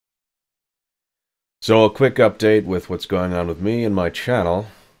So a quick update with what's going on with me and my channel.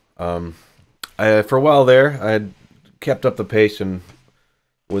 Um, for a while there, I had kept up the pace and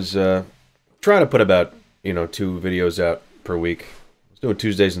was trying to put about 2 videos out per week. I was doing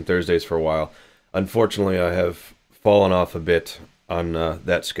Tuesdays and Thursdays for a while. Unfortunately, I have fallen off a bit on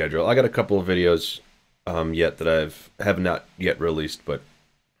that schedule. I got a couple of videos yet that have not yet released, but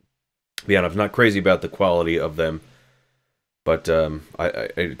yeah, I'm not crazy about the quality of them. But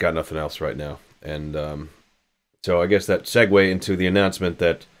I got nothing else right now. And so I guess that segue into the announcement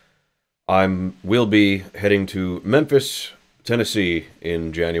that will be heading to Memphis, Tennessee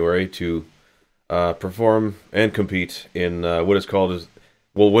in January to perform and compete in what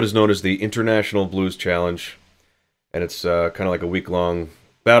is known as the International Blues Challenge, and it's kind of like a week-long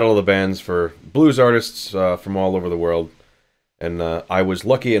battle of the bands for blues artists from all over the world. And I was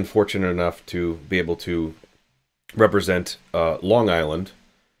lucky and fortunate enough to be able to represent Long Island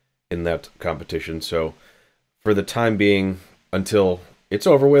in that competition. So for the time being, until it's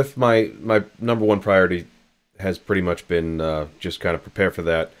over with, my number one priority has pretty much been just kind of prepare for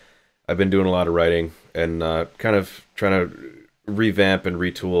that. I've been doing a lot of writing and kind of trying to revamp and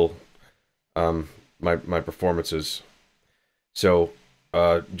retool my performances. So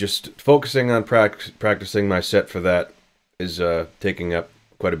just focusing on practicing my set for that is taking up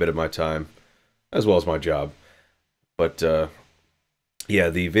quite a bit of my time, as well as my job. But yeah,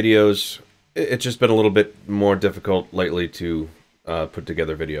 the videos, it's just been a little bit more difficult lately to put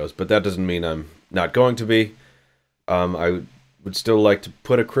together videos, but that doesn't mean I'm not going to be. I would still like to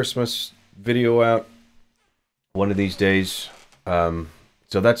put a Christmas video out one of these days. So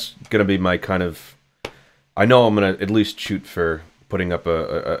that's going to be my kind of... I know I'm going to at least shoot for putting up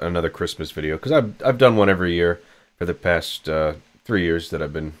another Christmas video, because I've done one every year for the past 3 years that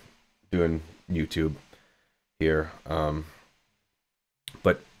I've been doing YouTube here.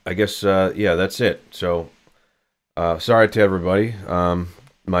 But I guess, yeah, that's it. So, sorry to everybody.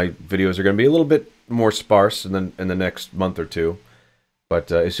 My videos are going to be a little bit more sparse in the next month or two.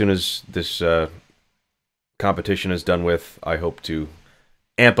 But as soon as this competition is done with, I hope to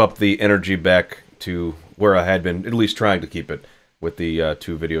amp up the energy back to where I had been, at least trying to keep it, with the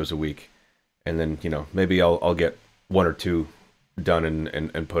 2 videos a week. And then, maybe I'll get 1 or 2 done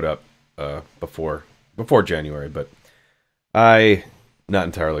and put up before January. But not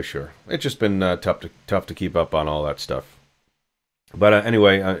entirely sure. It's just been tough to keep up on all that stuff. But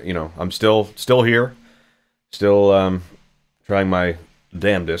anyway, I'm still here, still trying my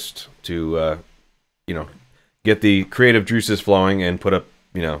damnedest to get the creative juices flowing and put up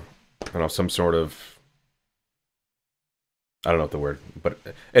I don't know, some sort of, I don't know what the word, but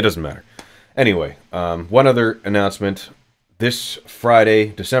it doesn't matter. Anyway, one other announcement: this Friday,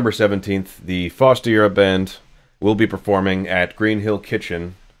 December 17th, the Foster Era Band will be performing at Green Hill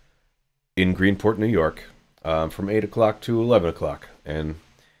Kitchen in Greenport, New York, from 8 o'clock to 11 o'clock. And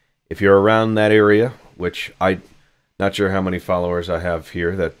if you're around that area, which I'm not sure how many followers I have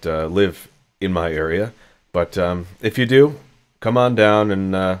here that live in my area, but if you do, come on down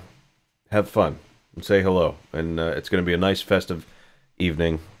and have fun and say hello. And it's going to be a nice festive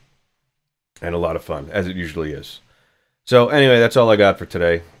evening and a lot of fun, as it usually is. So anyway, that's all I got for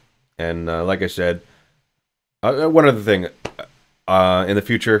today. And like I said, one other thing, in the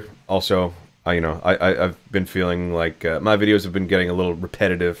future, also, I've been feeling like my videos have been getting a little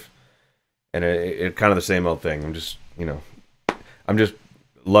repetitive, and it kind of the same old thing. I'm just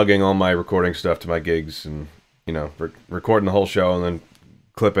lugging all my recording stuff to my gigs, and recording the whole show, and then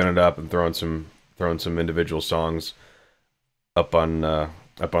clipping it up and throwing some individual songs up on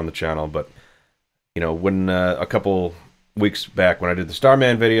the channel. But when a couple weeks back, when I did the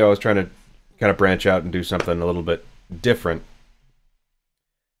Starman video, I was trying to kind of branch out and do something a little bit different.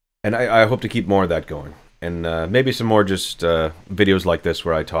 And I hope to keep more of that going. And maybe some more just videos like this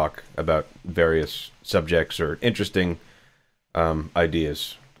where I talk about various subjects or interesting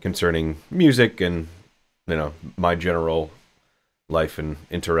ideas concerning music and, my general life and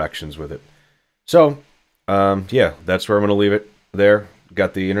interactions with it. So, yeah, that's where I'm going to leave it there.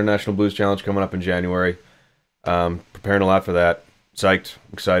 Got the International Blues Challenge coming up in January. Preparing a lot for that. Psyched,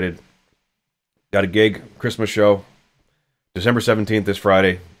 excited. Got a gig, Christmas show, December 17th, this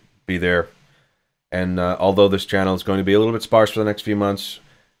Friday. Be there. And although this channel is going to be a little bit sparse for the next few months,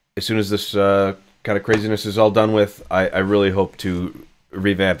 as soon as this kind of craziness is all done with, I really hope to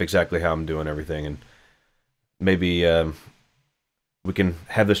revamp exactly how I'm doing everything. And maybe we can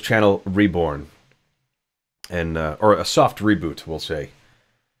have this channel reborn. And or a soft reboot, we'll say.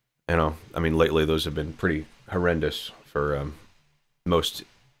 I mean, lately those have been pretty horrendous for most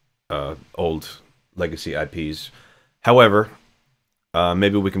old legacy IPs. However,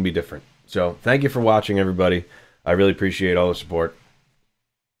 maybe we can be different. So thank you for watching, everybody. I really appreciate all the support.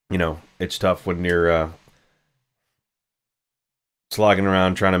 You know, it's tough when you're slogging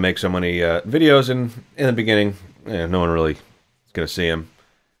around trying to make so many videos, and in the beginning, no one really is going to see them.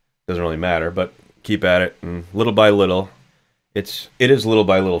 Doesn't really matter, but keep at it, and little by little, it is little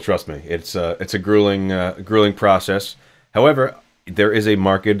by little. Trust me, it's a grueling process. However, there is a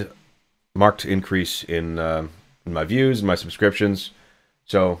marked increase in my views and my subscriptions,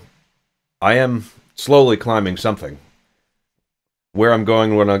 so I am slowly climbing something. Where I'm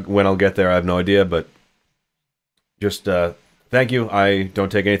going when I'll get there, I have no idea, but just thank you. I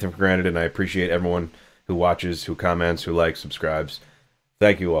don't take anything for granted, and I appreciate everyone who watches, who comments, who likes, subscribes.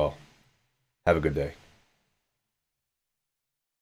 Thank you all. Have a good day.